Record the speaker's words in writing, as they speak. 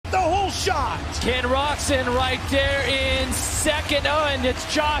shot. Ken Roczen right there in second. Oh, and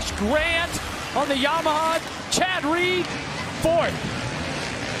it's Josh Grant on the Yamaha. Chad Reed, fourth.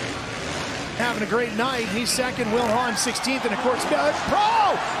 Having a great night. He's second. Will Hahn 16th. And of course,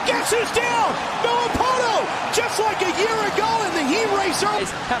 Pro! Guess who's down? Villopoto! Just like a year ago in the heat racer.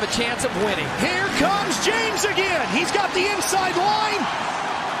 Have a chance of winning. Here comes James again. He's got the inside line.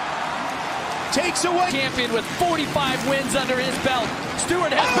 Takes away. Champion with 45 wins under his belt.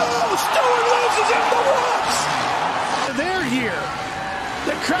 Stewart has. Oh, Stewart loses in the whoops. They're here.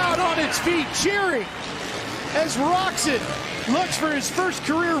 The crowd on its feet cheering as Roczen looks for his first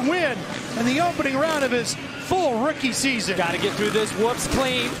career win in the opening round of his full rookie season. Got to get through this whoops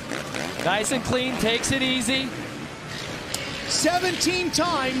clean. Nice and clean, takes it easy. 17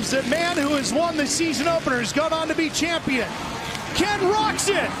 times the man who has won the season opener has gone on to be champion. Ken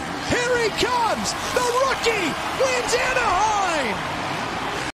Roczen, here he comes. The rookie wins Anaheim.